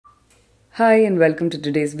Hi and welcome to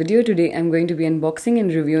today's video. Today I'm going to be unboxing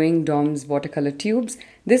and reviewing Dom's watercolor tubes.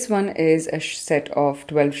 This one is a set of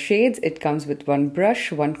 12 shades. It comes with one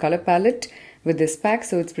brush, one color palette with this pack,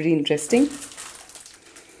 so it's pretty interesting.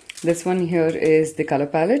 This one here is the color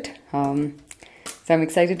palette. So I'm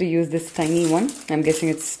excited to use this tiny one. I'm guessing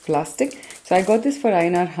it's plastic. So I got this for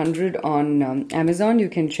INR 100 on Amazon. You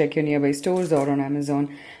can check your nearby stores or on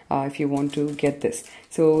Amazon if you want to get this.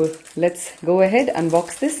 So let's go ahead,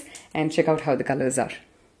 unbox this and check out how the colors are.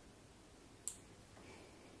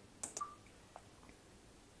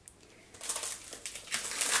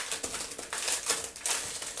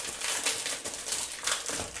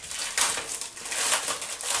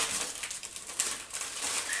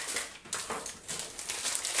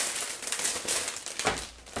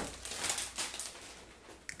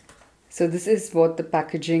 So this is what the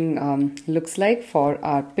packaging looks like for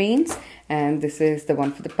our paints, and this is the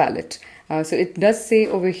one for the palette. So it does say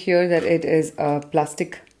over here that it is a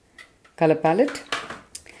plastic color palette.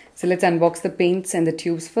 So let's unbox the paints and the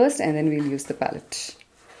tubes first, and then we'll use the palette.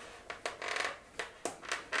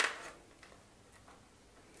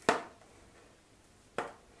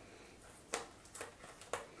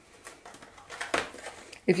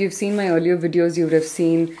 If you've seen my earlier videos, you would have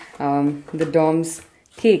seen the Dom's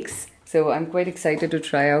cakes. So I'm quite excited to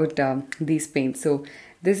try out these paints. So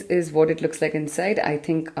this is what it looks like inside. I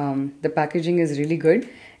think the packaging is really good.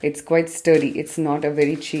 It's quite sturdy. It's not a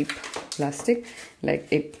very cheap plastic.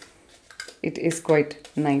 Like it is quite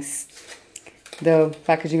nice. The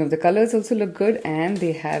packaging of the colors also look good, and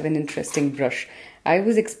they have an interesting brush. I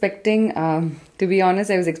was expecting, to be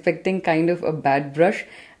honest, I was expecting kind of a bad brush.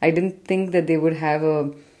 I didn't think that they would have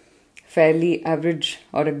a fairly average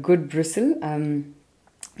or a good bristle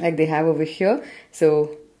like they have over here.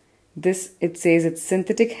 So this, it says it's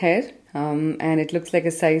synthetic hair and it looks like a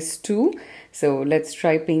size 2. So let's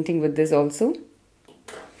try painting with this also.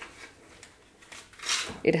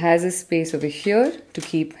 It has a space over here to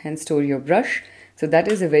keep and store your brush. So that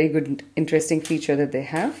is a very good, interesting feature that they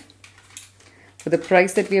have. For the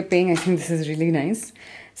price that we are paying, I think this is really nice.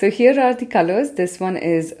 So here are the colors. This one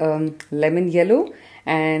is lemon yellow,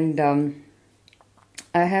 and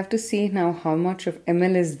I have to see now how much of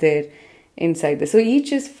ml is there inside this. So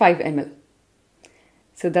each is 5 ml.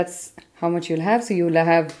 So that's how much you'll have. So you'll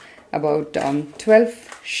have about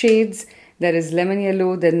 12 shades. There is lemon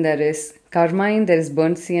yellow, then there is carmine, there is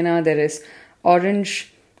burnt sienna, there is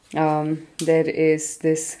orange, there is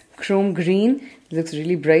this chrome green. It looks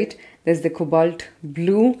really bright. There's the cobalt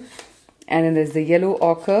blue, and then there's the yellow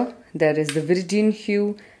ochre. There is the viridian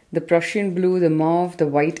hue, the Prussian blue, the mauve, the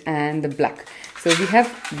white, and the black. So we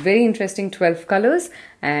have very interesting 12 colors,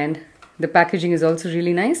 and the packaging is also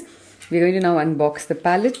really nice. We're going to now unbox the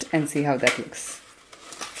palette and see how that looks.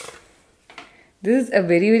 This is a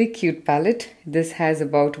very, very cute palette. This has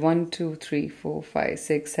about 1, 2, 3, 4, 5,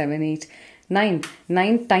 6, 7, 8,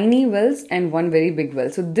 9 tiny wells and one very big well.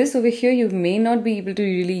 So this over here you may not be able to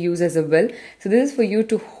really use as a well. So this is for you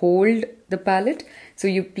to hold the palette. So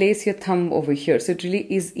you place your thumb over here. So it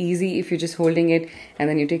really is easy if you're just holding it, and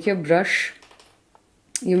then you take your brush.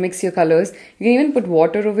 You mix your colors. You can even put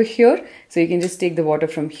water over here. So you can just take the water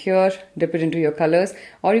from here, dip it into your colors,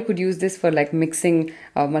 or you could use this for like mixing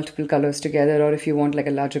multiple colors together, or if you want like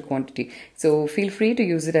a larger quantity. So feel free to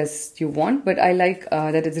use it as you want, but I like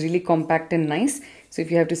that it's really compact and nice. So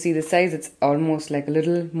if you have to see the size, it's almost like a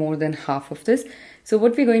little more than half of this. So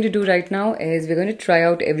what we're going to do right now is we're going to try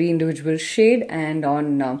out every individual shade and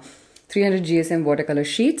on 300 GSM watercolor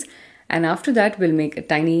sheets. And after that, we'll make a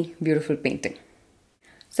tiny, beautiful painting.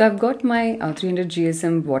 So I've got my 300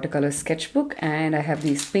 GSM watercolor sketchbook, and I have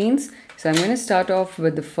these paints. So I'm going to start off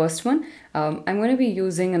with the first one. I'm going to be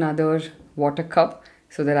using another water cup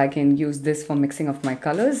so that I can use this for mixing of my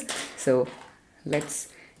colors. So let's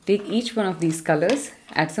take each one of these colors,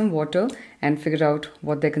 add some water, and figure out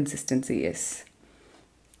what their consistency is.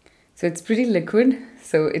 So it's pretty liquid,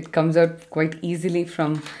 so it comes out quite easily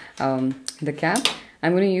from the cap.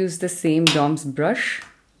 I'm going to use the same Dom's brush.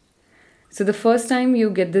 So the first time you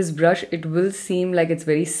get this brush, it will seem like it's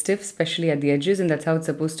very stiff, especially at the edges, and that's how it's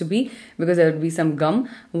supposed to be because there will be some gum.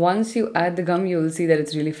 Once you add the gum, you will see that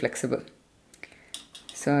it's really flexible.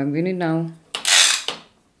 So I'm going to now,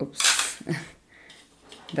 oops,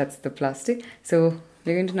 that's the plastic. So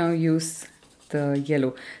we're going to now use the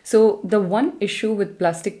yellow. So the one issue with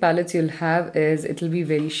plastic palettes you'll have is it'll be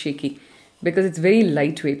very shaky. because it's very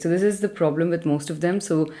lightweight. So this is the problem with most of them.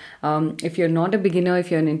 So if you're not a beginner, if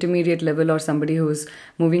you're an intermediate level, or somebody who's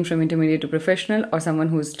moving from intermediate to professional, or someone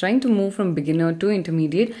who's trying to move from beginner to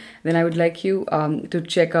intermediate, then I would like you to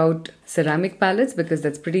check out ceramic palettes, because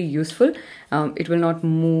that's pretty useful. It will not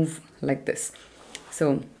move like this.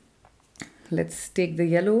 So let's take the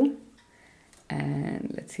yellow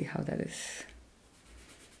and let's see how that is.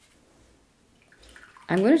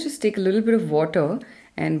 I'm going to just take a little bit of water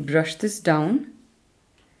and brush this down.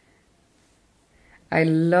 I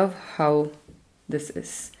love how this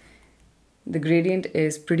is. The gradient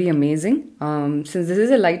is pretty amazing. Since this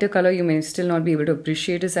is a lighter color, you may still not be able to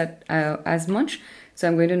appreciate it as much. So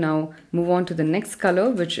I'm going to now move on to the next color,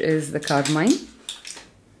 which is the carmine.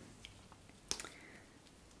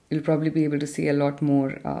 You'll probably be able to see a lot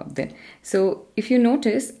more then. So if you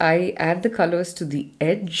notice, I add the colors to the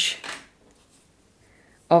edge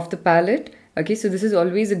of the palette. Okay, so this is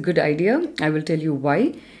always a good idea. I will tell you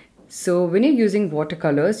why. So when you're using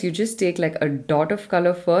watercolors, you just take like a dot of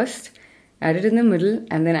color first, add it in the middle,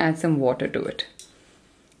 and then add some water to it.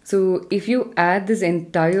 So if you add this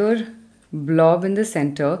entire blob in the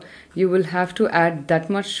center, you will have to add that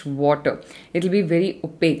much water. It'll be very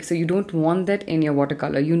opaque, so you don't want that in your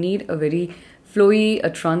watercolor. You need a very flowy, a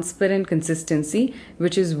transparent consistency,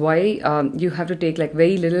 which is why you have to take like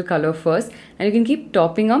very little color first, and you can keep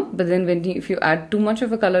topping up, but then if you add too much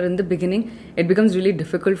of a color in the beginning, it becomes really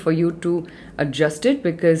difficult for you to adjust it,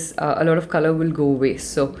 because a lot of color will go away.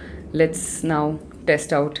 So let's now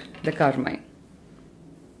test out the carmine.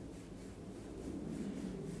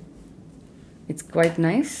 It's quite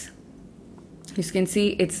nice. You can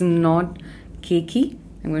see it's not cakey.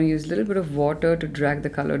 I'm going to use a little bit of water to drag the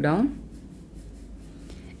color down.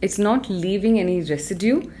 It's not leaving any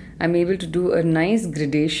residue. I'm able to do a nice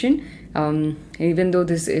gradation. Even though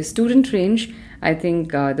this is student range, I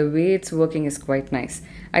think the way it's working is quite nice.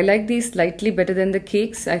 I like these slightly better than the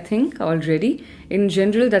cakes, I think, already. In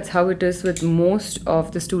general, that's how it is with most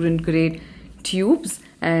of the student grade tubes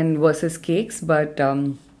and versus cakes, but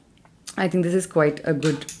I think this is quite a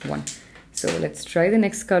good one. So let's try the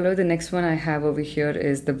next color. The next one I have over here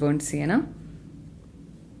is the burnt sienna.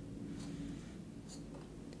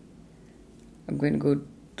 I'm going to go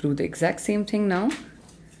through the exact same thing now.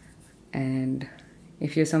 And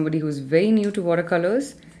if you're somebody who's very new to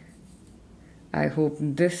watercolors, I hope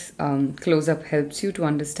this close-up helps you to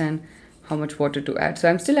understand how much water to add. So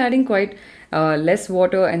I'm still adding quite less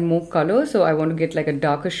water and more color. So I want to get like a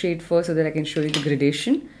darker shade first so that I can show you the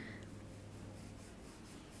gradation.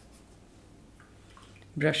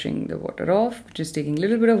 Brushing the water off, just taking a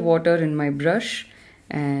little bit of water in my brush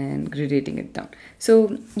and gradating it down.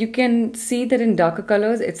 So you can see that in darker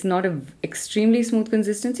colors, it's not an extremely smooth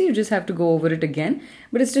consistency. You just have to go over it again,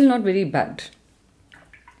 but it's still not very bad.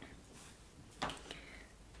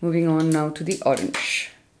 Moving on now to the orange.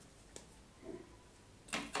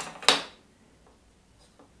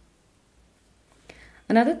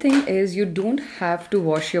 Another thing is you don't have to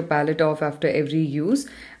wash your palette off after every use.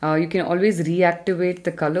 You can always reactivate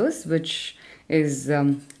the colors, which is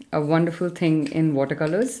a wonderful thing in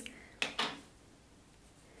watercolors.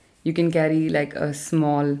 You can carry like a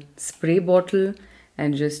small spray bottle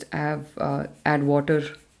and just add water.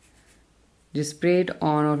 Just spray it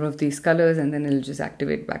on all of these colors and then it'll just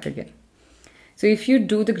activate back again. So if you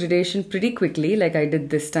do the gradation pretty quickly, like I did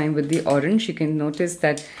this time with the orange, you can notice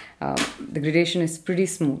that the gradation is pretty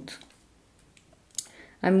smooth.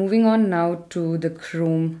 I'm moving on now to the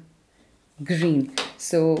chrome green.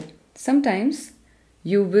 So sometimes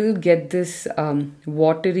you will get this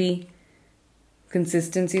watery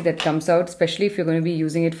consistency that comes out, especially if you're going to be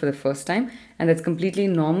using it for the first time, and that's completely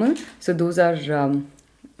normal. So those are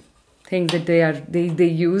things that they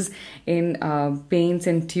use in paints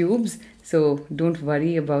and tubes, so don't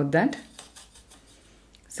worry about that.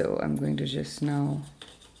 So I'm going to just now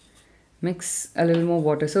mix a little more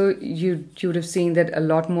water. So you would have seen that a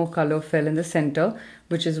lot more color fell in the center,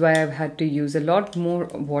 which is why I've had to use a lot more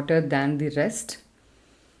water than the rest.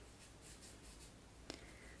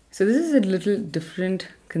 So this is a little different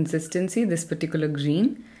consistency, this particular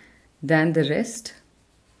green, than the rest.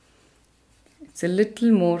 It's a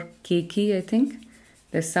little more cakey, I think.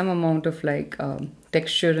 There's some amount of like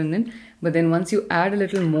texture in it, but then once you add a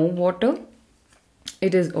little more water,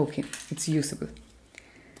 it is okay, it's usable.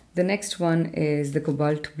 The next one is the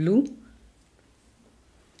cobalt blue.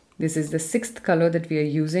 This is the 6th color that we are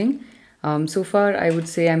using. So far, I would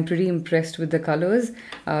say I'm pretty impressed with the colors.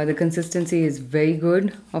 The consistency is very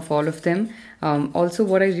good of all of them. Also,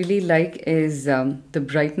 what I really like is the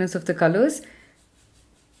brightness of the colors.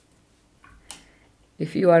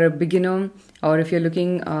 if you are a beginner, or if you're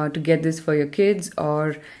looking to get this for your kids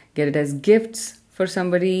or get it as gifts for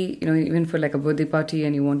somebody, even for like a birthday party,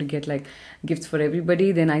 and you want to get like gifts for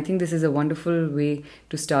everybody, then I think this is a wonderful way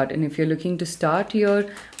to start. And if you're looking to start your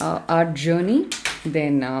art journey,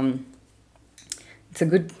 then it's a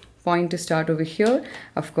good point to start over here.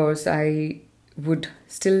 Of course, I would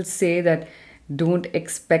still say that don't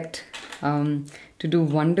expect to do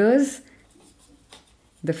wonders.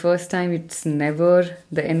 The first time, it's never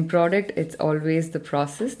the end product, it's always the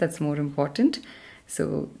process that's more important.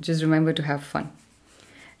 So just remember to have fun.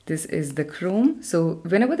 This is the chrome. So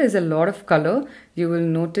whenever there's a lot of color, you will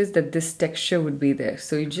notice that this texture would be there.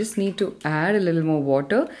 So you just need to add a little more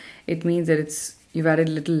water. It means that you've added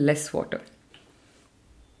a little less water.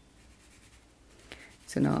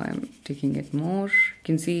 So now I'm taking it more. You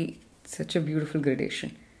can see such a beautiful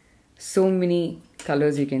gradation. So many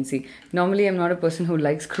colors you can see. Normally I'm not a person who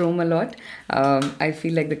likes chrome a lot. I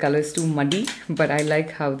feel like the color is too muddy, but I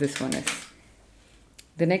like how this one is.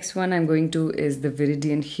 The next one I'm going to is the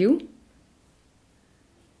Viridian Hue.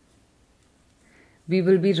 We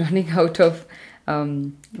will be running out of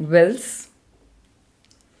wells.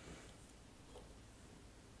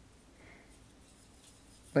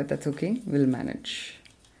 But that's okay, we'll manage.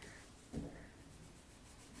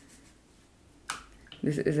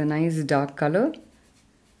 This is a nice dark color.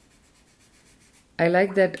 I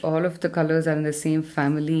like that all of the colors are in the same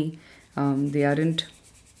family. They're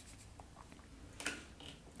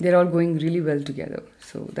all going really well together.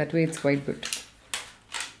 So that way it's quite good.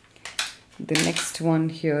 The next one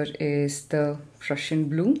here is the Prussian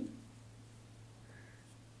blue.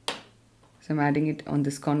 So I'm adding it on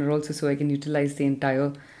this corner also so I can utilize the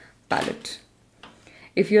entire palette.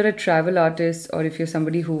 If you're a travel artist, or if you're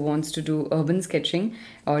somebody who wants to do urban sketching,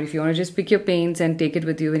 or if you want to just pick your paints and take it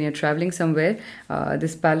with you when you're traveling somewhere,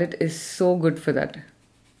 this palette is so good for that.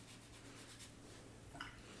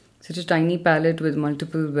 Such a tiny palette with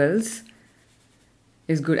multiple wells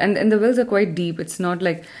is good. And the wells are quite deep. It's not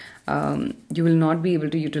like you will not be able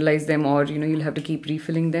to utilize them, or you'll have to keep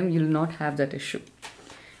refilling them. You'll not have that issue.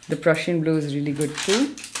 The Prussian blue is really good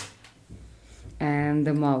too. And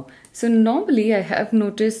the mauve. So normally I have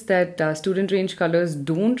noticed that student range colors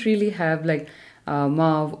don't really have like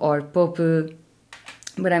mauve or purple,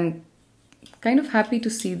 but I'm kind of happy to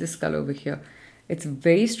see this color over here. It's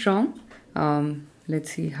very strong.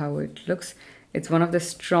 Let's see how it looks. It's one of the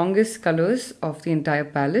strongest colors of the entire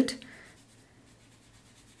palette.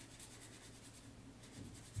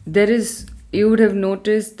 You would have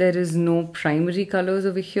noticed there is no primary colors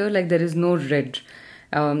over here, like there is no red.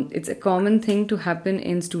 It's a common thing to happen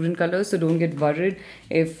in student colors, so don't get worried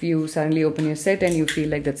if you suddenly open your set and you feel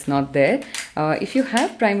like that's not there. If you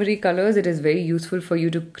have primary colors, it is very useful for you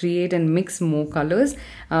to create and mix more colors,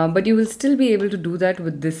 but you will still be able to do that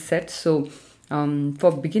with this set. So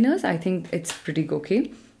for beginners, I think it's pretty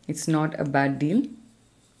okay. It's not a bad deal.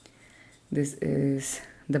 This is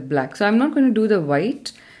the black. So I'm not going to do the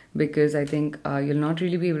white because I think you'll not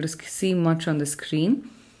really be able to see much on the screen.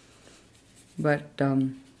 But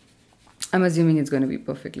I'm assuming it's going to be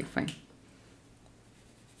perfectly fine.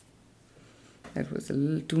 That was a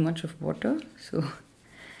little too much of water, so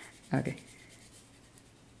okay.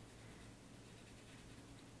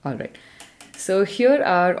 Alright, so here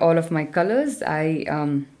are all of my colors. I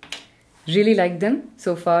really like them.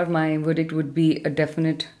 So far my verdict would be a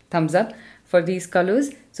definite thumbs up for these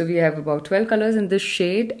colors. So we have about 12 colors in this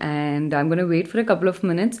shade, and I'm going to wait for a couple of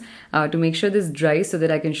minutes to make sure this dries so that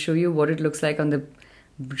I can show you what it looks like on the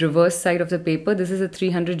reverse side of the paper. This is a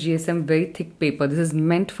 300 GSM very thick paper. This is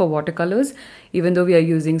meant for watercolors. Even though we are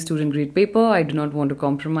using student grade paper, I do not want to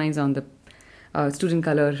compromise on the student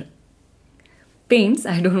color paints.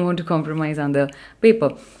 I don't want to compromise on the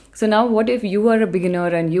paper. So now what if you are a beginner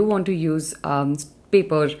and you want to use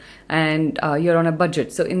paper and you're on a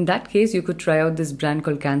budget? So in that case, you could try out this brand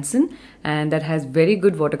called Canson, and that has very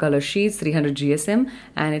good watercolor sheets, 300 GSM,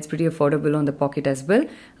 and it's pretty affordable on the pocket as well.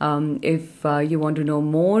 If you want to know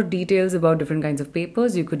more details about different kinds of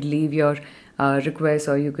papers, you could leave your requests,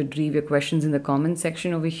 or you could leave your questions in the comment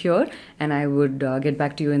section over here, and I would get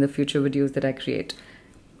back to you in the future videos that I create.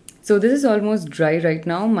 So this is almost dry right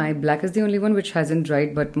now. My black is the only one which hasn't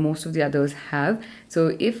dried, but most of the others have.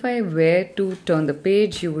 So if I were to turn the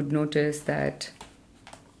page, you would notice that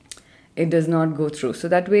it does not go through. So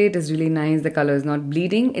that way it is really nice. The color is not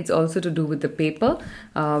bleeding. It's also to do with the paper,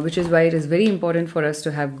 which is why it is very important for us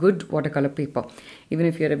to have good watercolor paper. Even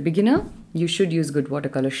if you're a beginner, you should use good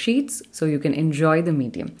watercolor sheets so you can enjoy the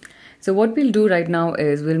medium. So what we'll do right now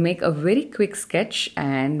is we'll make a very quick sketch,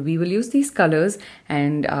 and we will use these colors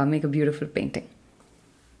and make a beautiful painting.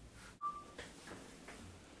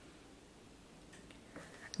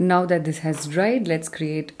 Now that this has dried, let's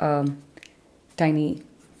create tiny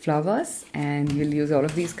flowers, and we'll use all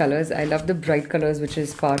of these colors. I love the bright colors which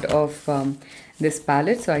is part of this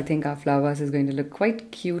palette, so I think our flowers is going to look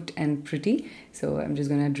quite cute and pretty. So I'm just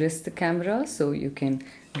going to address the camera so you can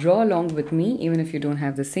draw along with me. Even if you don't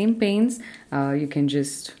have the same paints, you can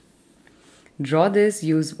just draw this,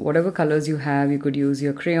 use whatever colors you have. You could use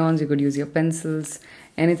your crayons, you could use your pencils,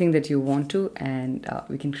 anything that you want to, and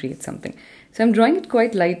we can create something. So I'm drawing it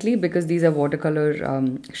quite lightly because these are watercolor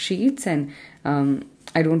sheets, and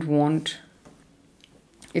I don't want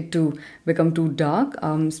it to become too dark.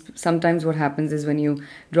 Sometimes what happens is when you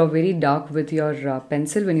draw very dark with your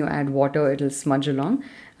pencil, when you add water, it'll smudge along.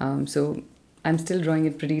 So I'm still drawing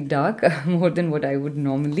it pretty dark, more than what I would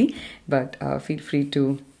normally, but feel free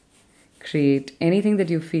to create anything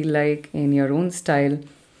that you feel like in your own style,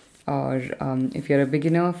 or if you're a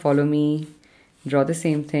beginner, follow me, draw the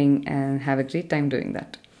same thing and have a great time doing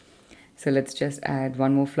that. So let's just add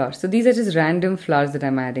one more flower. So these are just random flowers that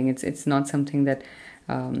I'm adding. It's not something that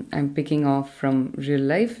I'm picking off from real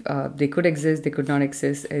life. They could exist, they could not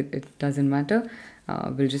exist, it doesn't matter.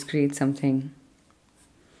 We'll just create something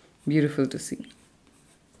beautiful to see.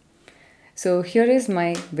 So here is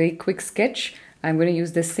my very quick sketch. I'm going to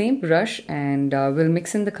use the same brush, and we'll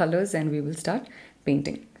mix in the colors and we will start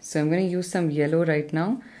painting. So I'm going to use some yellow right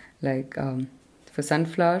now, like for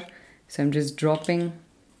sunflower. So I'm just dropping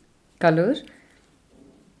color.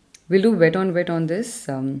 We'll do wet on wet on this,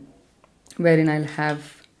 wherein I'll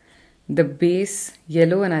have the base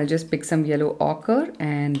yellow and I'll just pick some yellow ochre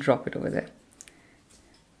and drop it over there.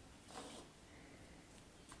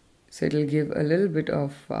 So it'll give a little bit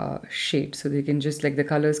of shade, so they can just, like, the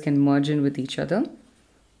colors can merge in with each other.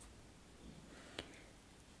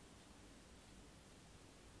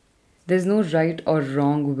 There's no right or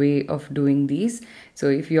wrong way of doing these. So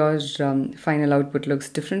if your final output looks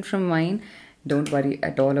different from mine, don't worry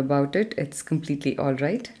at all about it. It's completely all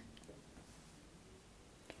right.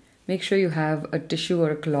 Make sure you have a tissue or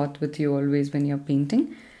a cloth with you always when you're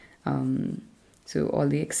painting, so all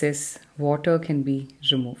the excess water can be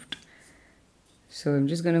removed. So I'm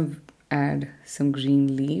just going to add some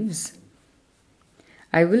green leaves.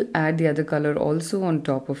 I will add the other color also on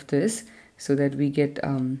top of this so that we get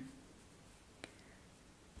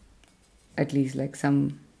at least like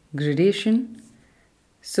some gradation.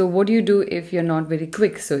 So what do you do if you're not very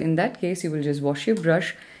quick? So in that case, you will just wash your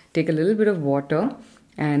brush, take a little bit of water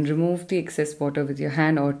and remove the excess water with your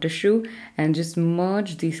hand or tissue and just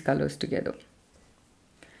merge these colors together.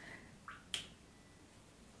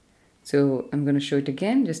 So I'm going to show it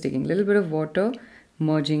again, just taking a little bit of water,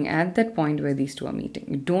 merging at that point where these two are meeting.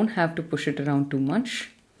 You don't have to push it around too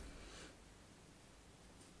much.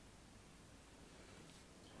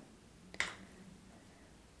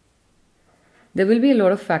 There will be a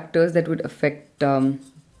lot of factors that would affect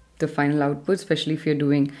the final output, especially if you're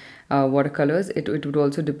doing watercolors. It would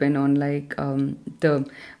also depend on like the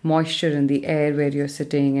moisture in the air where you're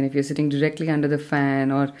sitting, and if you're sitting directly under the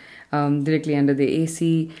fan or directly under the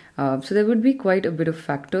AC. So there would be quite a bit of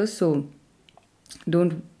factors. So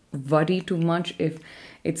don't worry too much if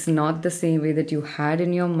it's not the same way that you had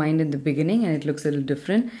in your mind in the beginning and it looks a little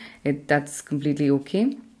different. That's completely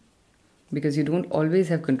okay, because you don't always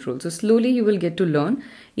have control. So slowly you will get to learn.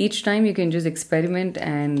 Each time you can just experiment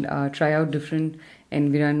and try out different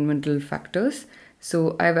environmental factors.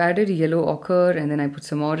 So I've added yellow ochre and then I put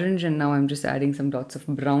some orange, and now I'm just adding some dots of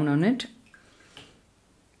brown on it.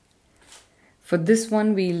 For this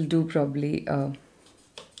one we'll do probably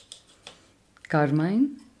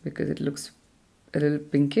carmine because it looks a little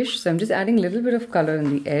pinkish. So I'm just adding a little bit of color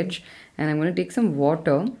on the edge, and I'm going to take some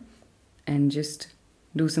water and just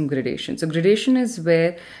do some gradation. So gradation is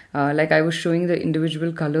where, like I was showing the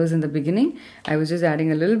individual colors in the beginning, I was just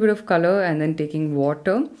adding a little bit of color and then taking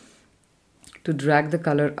water to drag the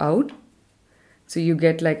color out. So you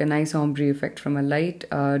get like a nice ombre effect from a light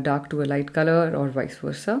dark to a light color, or vice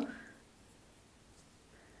versa.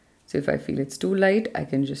 So if I feel it's too light, I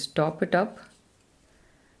can just top it up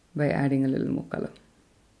by adding a little more color.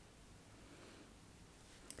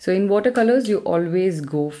 So in watercolors, you always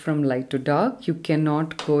go from light to dark. You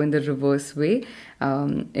cannot go in the reverse way.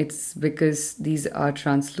 It's because these are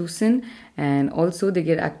translucent, and also they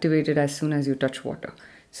get activated as soon as you touch water.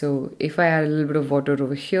 So if I add a little bit of water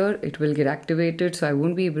over here, it will get activated. So I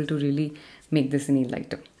won't be able to really make this any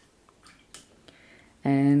lighter.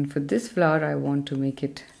 And for this flower, I want to make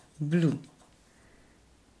it blue.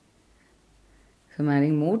 So I'm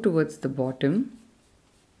adding more towards the bottom.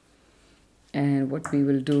 And what we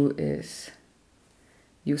will do is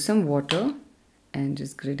use some water and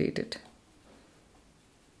just gradate it.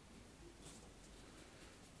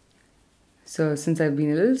 So since I've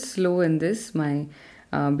been a little slow in this, my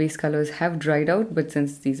base colors have dried out, but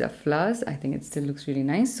since these are flowers, I think it still looks really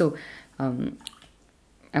nice. So I'm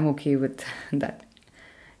okay with that.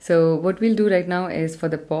 So what we'll do right now is, for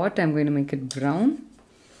the pot, I'm going to make it brown.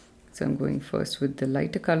 So I'm going first with the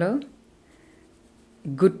lighter color.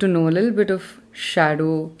 Good to know a little bit of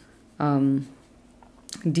shadow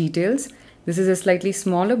details. This is a slightly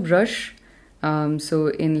smaller brush, so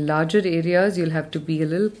in larger areas you'll have to be a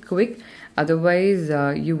little quick, otherwise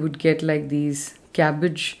you would get like these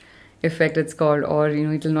cabbage effect, it's called, or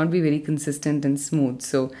it will not be very consistent and smooth.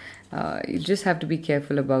 So you just have to be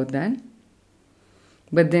careful about that.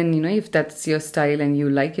 But then if that's your style and you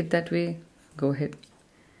like it that way, go ahead.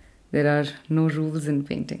 There are no rules in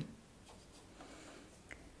painting.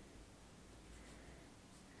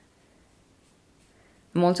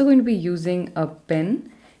 I'm also going to be using a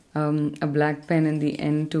pen, a black pen in the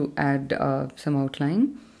end, to add some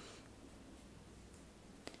outline.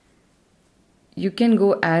 You can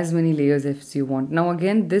go as many layers as you want. Now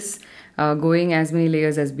again, this going as many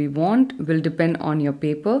layers as we want will depend on your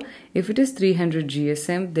paper. If it is 300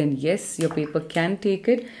 GSM, then yes, your paper can take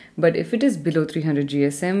it. But if it is below 300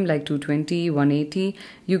 GSM, like 220, 180,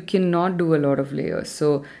 you cannot do a lot of layers.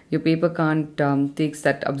 So your paper can't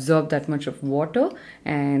absorb that much of water,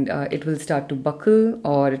 and it will start to buckle,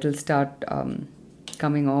 or it will start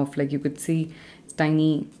coming off. Like you could see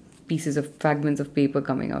tiny pieces of fragments of paper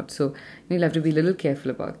coming out. So you'll have to be a little careful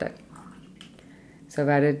about that. So I've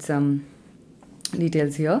added some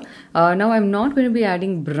details here. Now I'm not going to be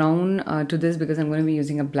adding brown to this because I'm going to be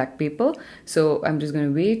using a black paper. So I'm just going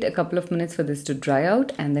to wait a couple of minutes for this to dry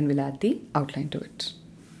out, and then we'll add the outline to it.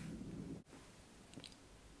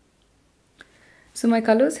 So my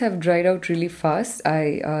colors have dried out really fast.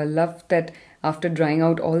 I love that after drying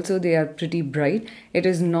out also they are pretty bright. It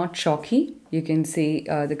is not chalky. You can see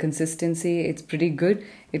the consistency, it's pretty good.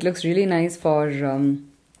 It looks really nice for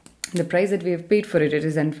the price that we have paid for it. It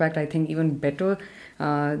is in fact, I think, even better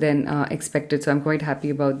than expected. So I'm quite happy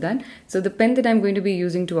about that. So the pen that I'm going to be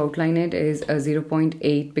using to outline it is a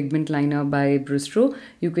 0.8 pigment liner by Bristro.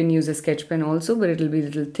 You can use a sketch pen also, but it'll be a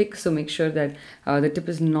little thick. So make sure that the tip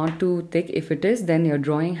is not too thick. If it is, then your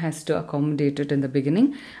drawing has to accommodate it in the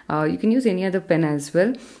beginning. You can use any other pen as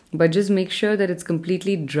well, but just make sure that it's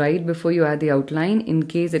completely dried before you add the outline, in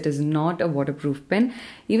case it is not a waterproof pen.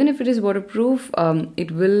 Even if it is waterproof,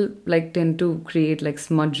 it will tend to create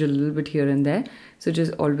smudge a little bit here and there. So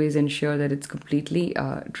just always ensure that it's completely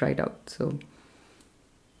dried out. So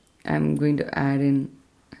I'm going to add in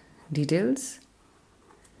details.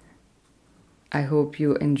 I hope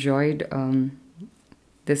you enjoyed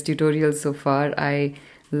this tutorial so far. I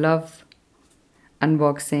love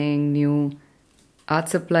unboxing new art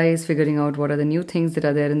supplies, figuring out what are the new things that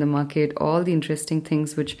are there in the market, all the interesting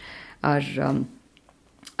things which are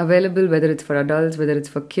available, whether it's for adults, whether it's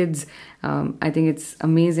for kids. I think it's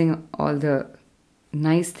amazing, all the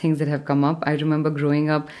nice things that have come up. I remember growing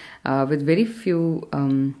up with very few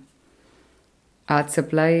art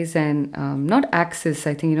supplies, and not access.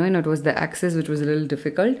 I think it was the access which was a little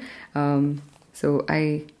difficult. So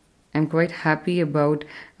I am quite happy about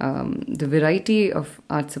the variety of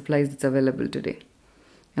art supplies that's available today.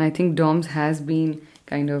 And I think DOMS has been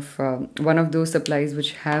kind of one of those supplies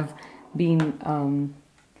which have been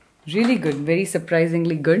really good, very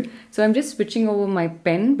surprisingly good. So I'm just switching over my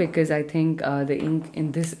pen because I think the ink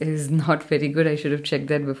in this is not very good. I should have checked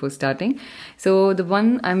that before starting. So the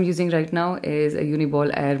one I'm using right now is a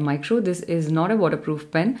Uniball Air Micro. This is not a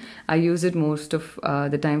waterproof pen. I use it most of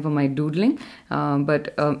the time for my doodling,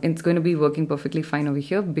 but it's going to be working perfectly fine over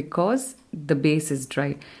here because the base is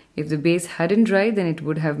dry. If the base hadn't dried, then it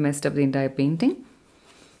would have messed up the entire painting.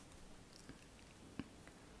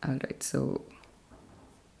 Alright, so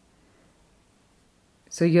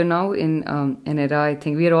you're now in an era, I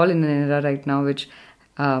think we are all in an era right now, which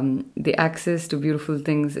the access to beautiful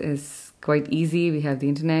things is quite easy. We have the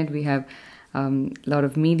internet, we have a lot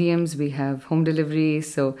of mediums, we have home delivery,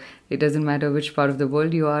 so it doesn't matter which part of the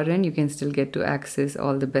world you are in, you can still get to access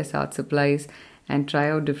all the best art supplies and try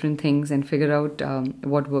out different things and figure out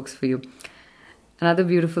what works for you. Another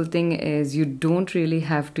beautiful thing is you don't really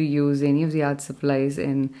have to use any of the art supplies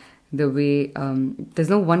in the way, there's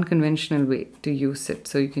no one conventional way to use it.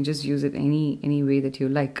 So you can just use it any way that you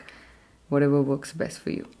like, whatever works best for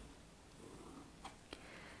you.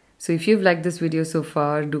 So if you've liked this video so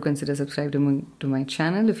far, do consider subscribing to my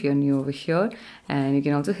channel if you're new over here. And you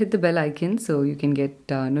can also hit the bell icon so you can get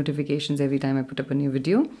notifications every time I put up a new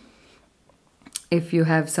video. If you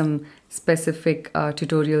have some specific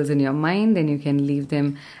tutorials in your mind, then you can leave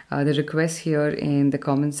them the requests here in the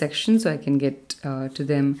comment section so I can get to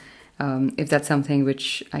them if that's something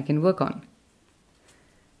which I can work on.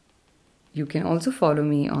 You can also follow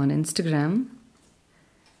me on Instagram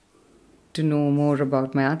to know more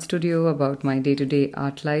about my art studio, about my day-to-day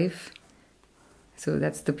art life. So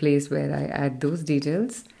that's the place where I add those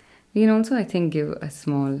details. You can also, I think, give a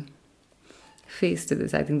small face to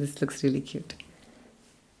this. I think this looks really cute.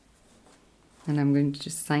 And I'm going to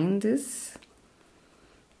just sign this.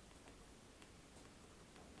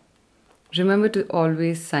 Remember to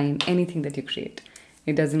always sign anything that you create.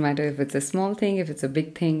 It doesn't matter if it's a small thing, if it's a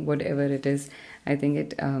big thing, whatever it is. I think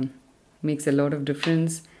it makes a lot of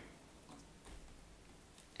difference.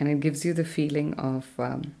 And it gives you the feeling of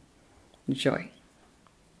joy.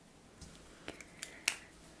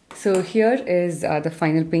 So here is the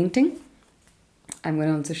final painting. I'm going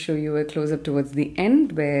to also show you a close-up towards the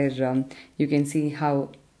end where you can see how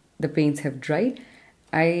the paints have dried.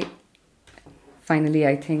 Finally,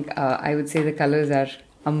 I think I would say the colors are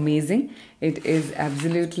amazing. It is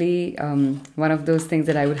absolutely one of those things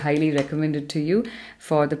that I would highly recommend it to you.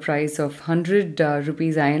 For the price of 100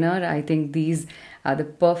 rupees INR, I think these are the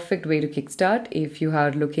perfect way to kickstart. If you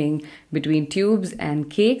are looking between tubes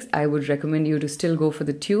and cakes, I would recommend you to still go for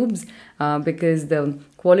the tubes because the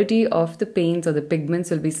quality of the paints or the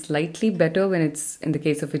pigments will be slightly better when it's in the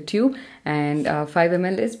case of a tube, and 5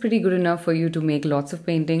 ml is pretty good enough for you to make lots of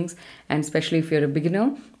paintings, and especially if you're a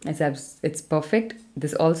beginner, it's perfect.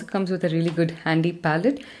 This also comes with a really good handy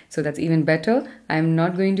palette, so that's even better. I'm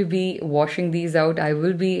not going to be washing these out. I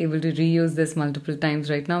will be able to reuse this multiple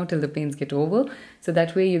times right now till the paints get over, so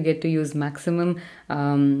that way you get to use maximum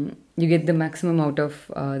you get the maximum out of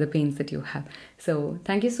the paints that you have. So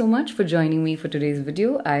thank you so much for joining me for today's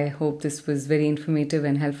video. I hope this was very informative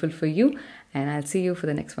and helpful for you, and I'll see you for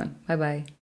the next one. Bye bye.